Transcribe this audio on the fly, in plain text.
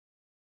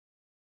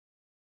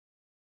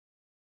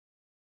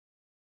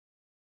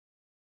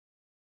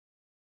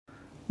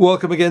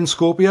Welcome again,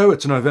 Scorpio.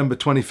 It's November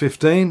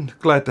 2015.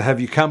 Glad to have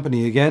you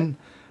company again.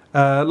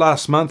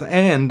 Last month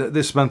and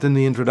this month in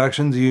the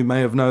introductions, you may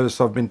have noticed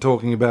I've been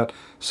talking about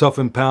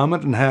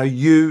self-empowerment and how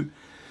you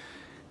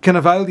can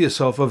avail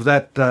yourself of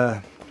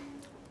that,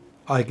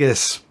 I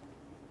guess,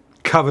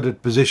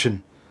 coveted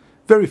position.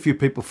 Very few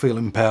people feel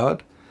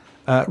empowered.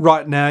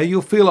 Right now,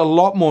 you'll feel a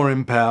lot more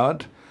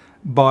empowered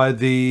by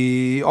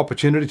the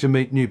opportunity to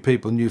meet new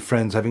people, new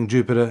friends, having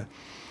Jupiter,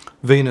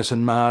 Venus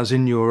and Mars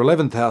in your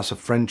 11th house of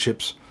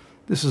friendships.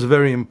 This is a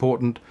very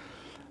important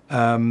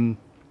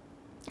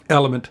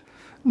element.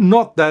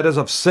 Not that, as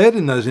I've said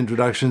in those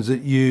introductions,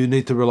 that you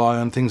need to rely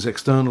on things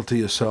external to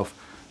yourself,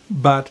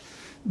 but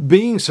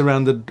being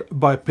surrounded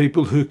by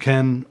people who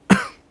can,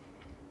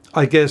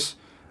 I guess,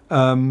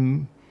 confirm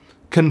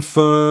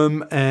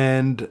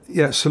and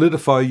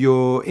solidify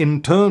your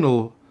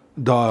internal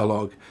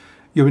dialogue,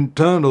 your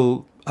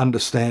internal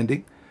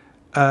understanding,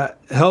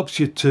 helps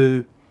you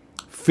to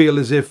feel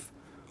as if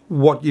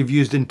what you've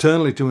used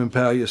internally to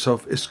empower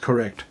yourself is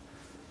correct.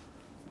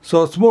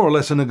 So it's more or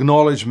less an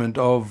acknowledgement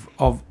of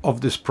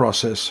this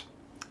process.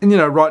 And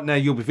right now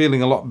you'll be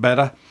feeling a lot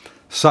better.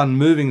 Sun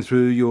moving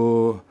through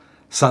your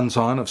sun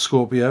sign of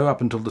Scorpio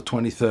up until the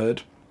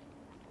 23rd.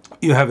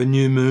 You have a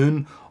new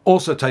moon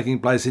also taking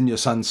place in your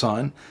sun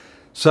sign.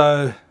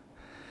 So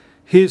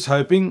here's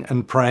hoping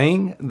and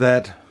praying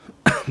that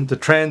the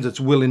transits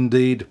will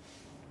indeed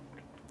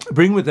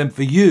bring with them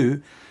for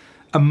you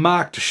a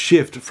marked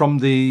shift from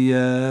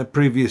the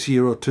previous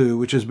year or two,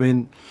 which has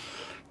been,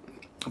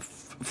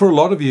 for a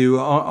lot of you,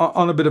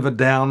 on a bit of a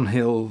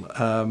downhill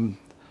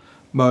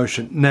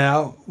motion.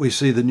 Now we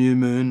see the new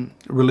moon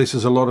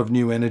releases a lot of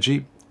new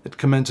energy. It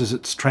commences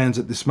its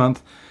transit this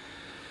month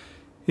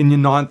in your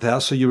 9th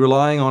house, so you're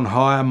relying on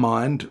higher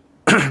mind,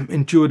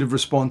 intuitive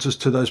responses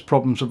to those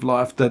problems of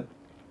life that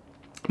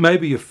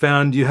maybe you've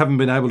found you haven't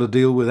been able to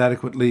deal with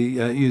adequately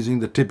using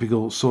the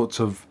typical sorts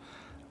of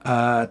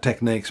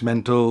techniques,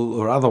 mental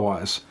or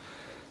otherwise.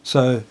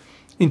 So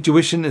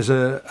intuition is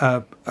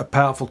a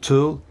powerful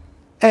tool,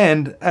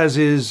 and as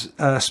is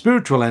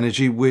spiritual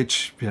energy,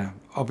 which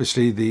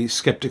obviously the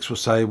skeptics will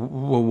say,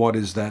 well, what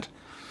is that?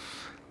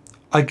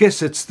 I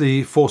guess it's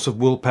the force of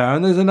willpower,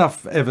 and there's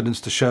enough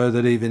evidence to show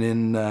that even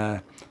in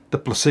the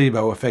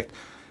placebo effect,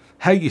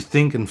 how you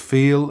think and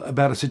feel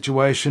about a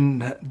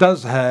situation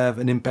does have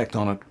an impact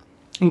on it,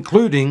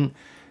 including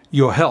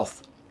your health.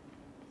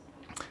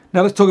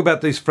 Now let's talk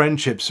about these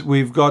friendships.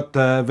 We've got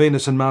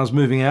Venus and Mars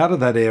moving out of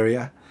that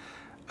area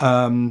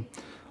on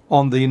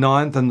the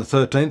 9th and the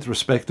 13th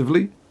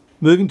respectively,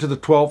 moving to the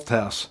 12th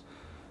house.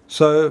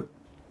 So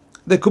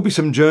there could be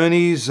some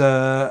journeys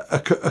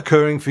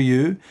occurring for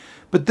you,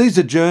 but these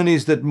are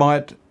journeys that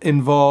might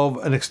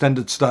involve an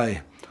extended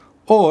stay.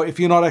 Or if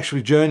you're not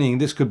actually journeying,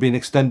 this could be an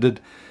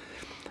extended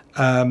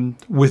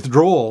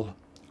withdrawal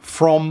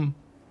from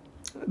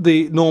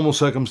the normal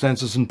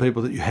circumstances and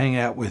people that you hang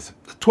out with.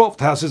 The 12th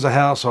house is a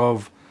house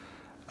of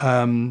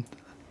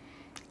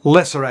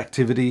lesser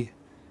activity,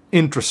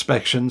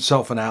 introspection,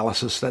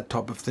 self-analysis, that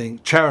type of thing,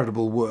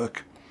 charitable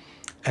work.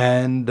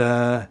 And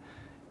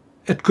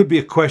it could be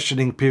a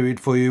questioning period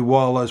for you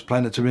while those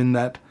planets are in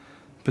that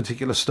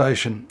particular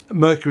station.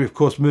 Mercury, of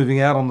course,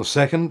 moving out on the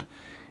 2nd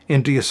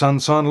into your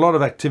sun sign. A lot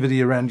of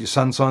activity around your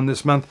sun sign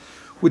this month,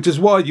 which is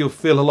why you'll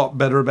feel a lot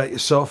better about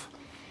yourself.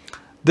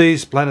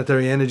 These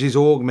planetary energies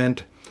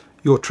augment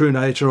your true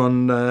nature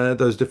on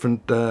those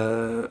different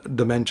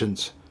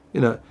dimensions.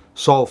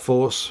 Soul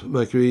force,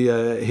 Mercury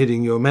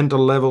hitting your mental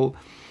level.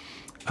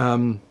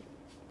 And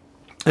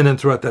then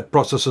throughout that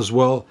process as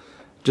well,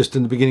 just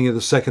in the beginning of the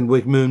 2nd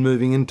week, Moon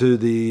moving into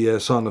the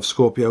sign of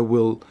Scorpio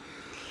will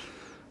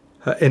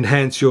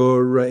enhance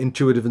your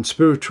intuitive and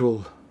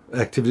spiritual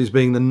activities,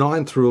 being the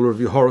 9th ruler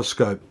of your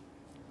horoscope.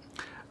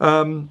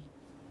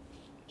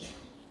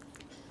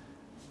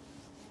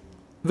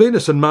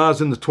 Venus and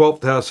Mars in the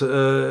 12th house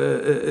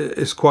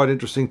is quite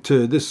interesting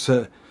too. This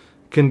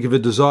can give a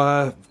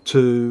desire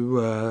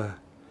to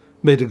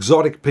meet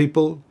exotic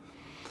people.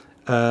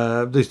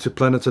 These two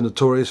planets are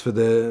notorious for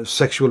their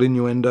sexual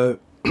innuendo.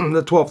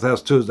 The 12th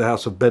house too is the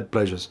house of bed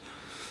pleasures.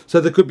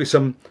 So there could be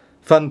some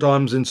fun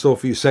times in store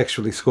for you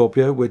sexually,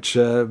 Scorpio, which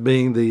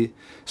being the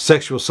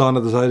sexual sign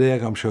of the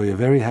zodiac, I'm sure you're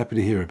very happy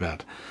to hear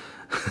about.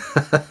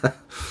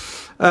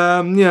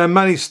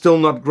 Money's still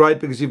not great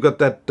because you've got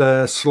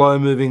that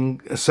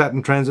slow-moving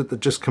Saturn transit that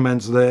just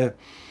commenced there.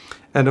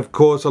 And, of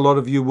course, a lot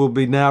of you will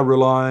be now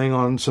relying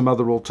on some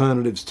other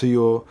alternatives to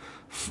your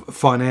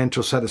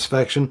financial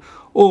satisfaction,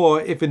 or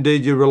if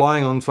indeed you're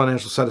relying on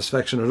financial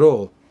satisfaction at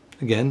all.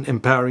 Again,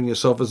 empowering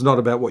yourself is not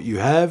about what you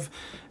have.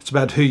 It's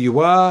about who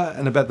you are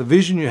and about the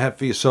vision you have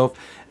for yourself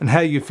and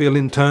how you feel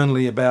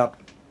internally about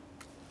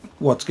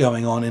what's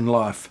going on in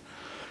life.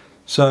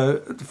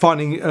 So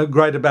finding a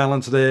greater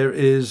balance there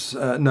is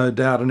no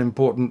doubt an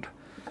important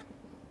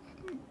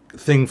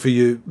thing for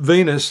you.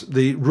 Venus,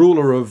 the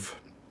ruler of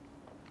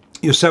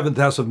your 7th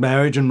house of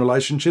marriage and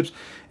relationships,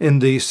 in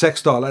the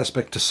sextile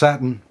aspect to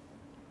Saturn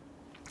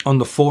on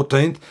the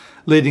 14th,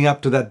 leading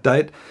up to that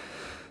date,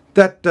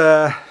 that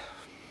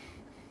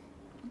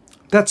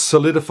that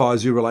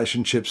solidifies your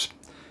relationships.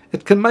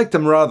 It can make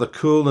them rather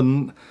cool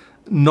and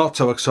not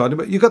so exciting,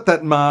 but you've got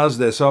that Mars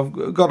there, so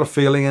I've got a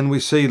feeling, and we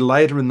see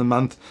later in the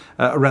month,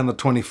 around the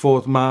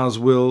 24th, Mars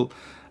will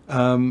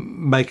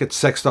make its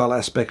sextile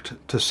aspect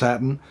to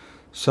Saturn.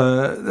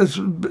 So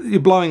you're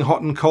blowing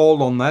hot and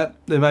cold on that.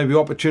 There may be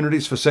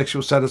opportunities for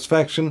sexual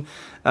satisfaction.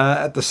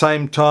 At the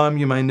same time,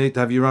 you may need to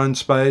have your own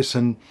space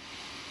and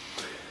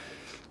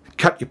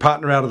cut your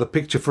partner out of the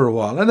picture for a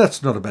while, and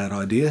that's not a bad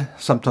idea.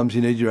 Sometimes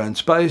you need your own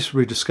space,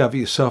 rediscover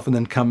yourself, and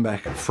then come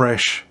back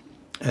fresh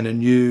and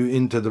anew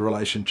into the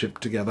relationship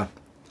together.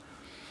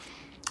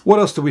 What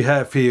else do we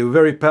have here? A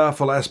very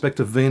powerful aspect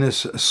of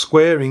Venus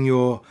squaring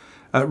your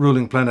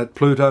ruling planet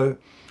Pluto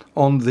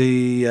on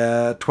the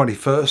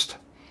 21st.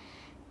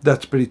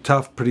 That's pretty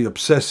tough, pretty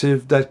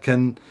obsessive. That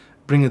can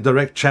bring a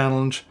direct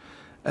challenge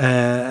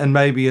and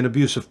maybe an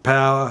abuse of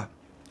power,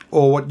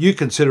 or what you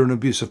consider an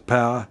abuse of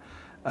power,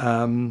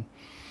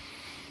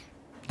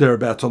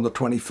 thereabouts on the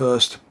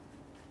 21st.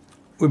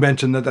 We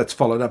mentioned that that's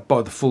followed up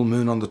by the full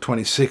moon on the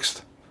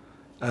 26th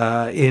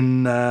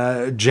in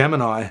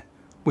Gemini,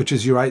 which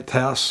is your 8th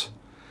house.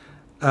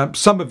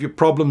 Some of your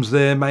problems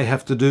there may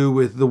have to do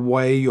with the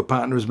way your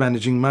partner is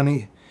managing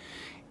money.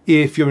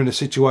 If you're in a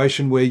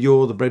situation where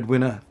you're the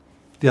breadwinner,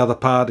 the other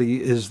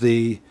party is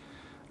the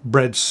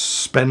bread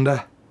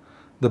spender,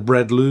 the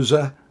bread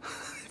loser,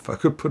 if I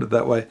could put it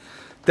that way,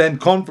 then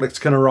conflicts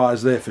can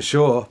arise there for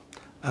sure,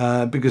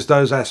 because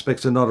those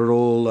aspects are not at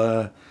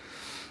all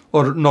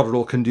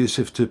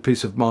conducive to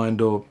peace of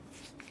mind or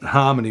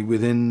harmony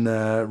within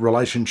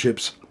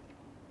relationships.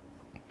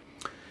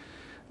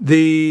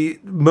 The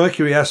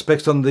Mercury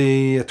aspects on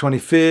the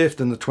 25th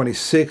and the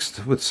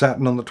 26th, with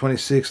Saturn on the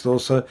 26th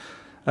also,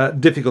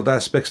 difficult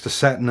aspects to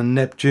Saturn and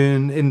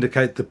Neptune,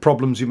 indicate the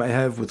problems you may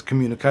have with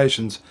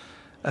communications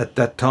at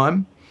that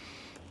time.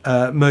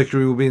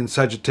 Mercury will be in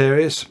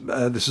Sagittarius.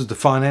 This is the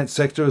finance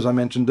sector, as I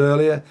mentioned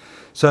earlier.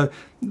 So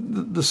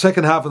the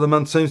second half of the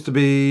month seems to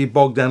be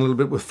bogged down a little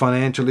bit with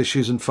financial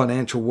issues and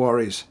financial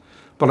worries.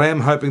 But I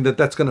am hoping that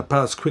that's going to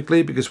pass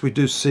quickly, because we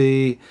do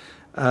see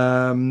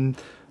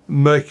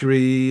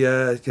Mercury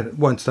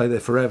won't stay there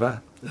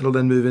forever. It'll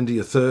then move into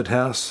your 3rd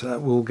house.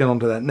 We'll get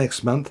onto that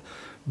next month.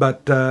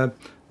 But don't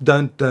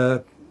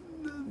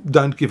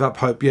give up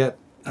hope yet.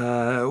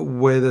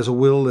 Where there's a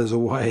will, there's a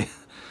way.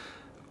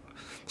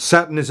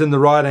 Saturn is in the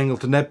right angle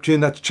to Neptune.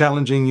 That's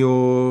challenging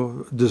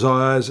your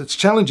desires. It's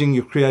challenging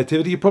your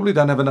creativity. You probably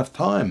don't have enough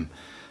time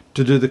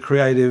to do the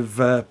creative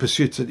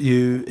pursuits that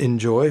you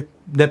enjoy.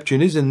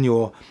 Neptune is in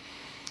your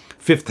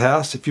 5th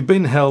house. If you've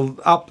been held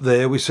up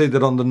there, we see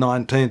that on the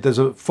 19th there's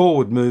a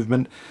forward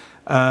movement,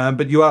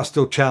 but you are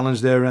still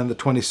challenged there around the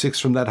 26th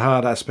from that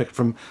hard aspect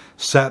from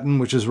Saturn,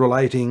 which is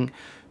relating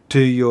to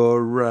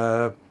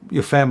your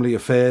family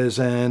affairs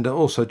and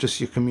also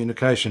just your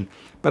communication.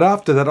 But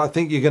after that, I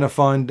think you're going to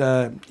find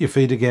your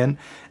feet again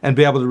and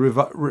be able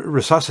to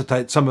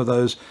resuscitate some of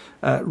those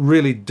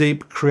really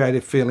deep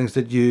creative feelings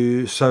that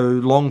you so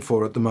long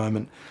for at the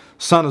moment.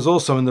 Sun is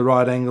also in the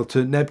right angle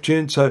to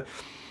Neptune, so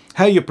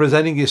how you're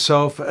presenting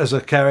yourself as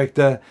a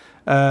character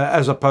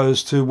as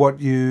opposed to what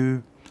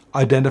you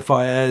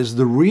identify as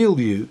the real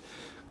you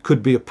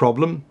could be a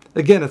problem.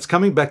 Again, it's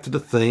coming back to the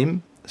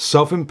theme,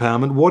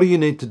 self-empowerment. What do you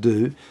need to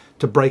do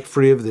to break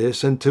free of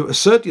this and to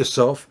assert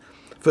yourself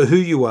for who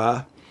you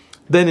are,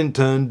 then in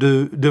turn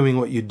doing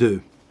what you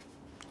do?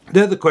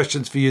 They're the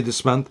questions for you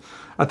this month.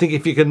 I think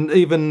if you can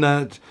even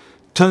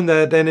turn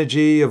that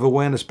energy of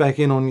awareness back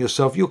in on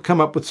yourself, you'll come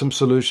up with some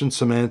solutions,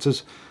 some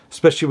answers,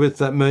 especially with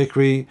that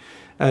Mercury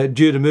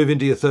due to move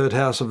into your 3rd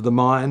house of the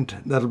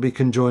mind. That'll be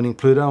conjoining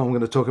Pluto. I'm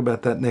going to talk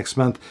about that next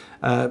month.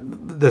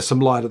 There's some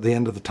light at the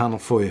end of the tunnel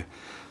for you.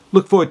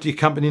 Look forward to your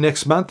company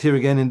next month, here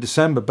again in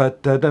December.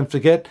 But don't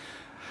forget,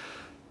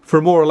 for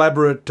a more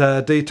elaborate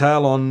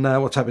detail on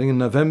what's happening in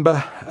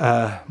November,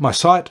 my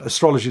site,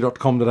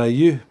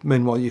 astrology.com.au.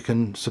 Meanwhile, you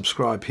can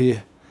subscribe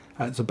here.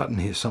 There's a button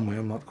here somewhere,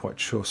 I'm not quite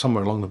sure,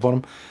 somewhere along the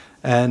bottom.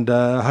 And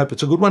I hope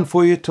it's a good one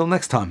for you. Till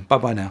next time.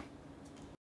 Bye-bye now.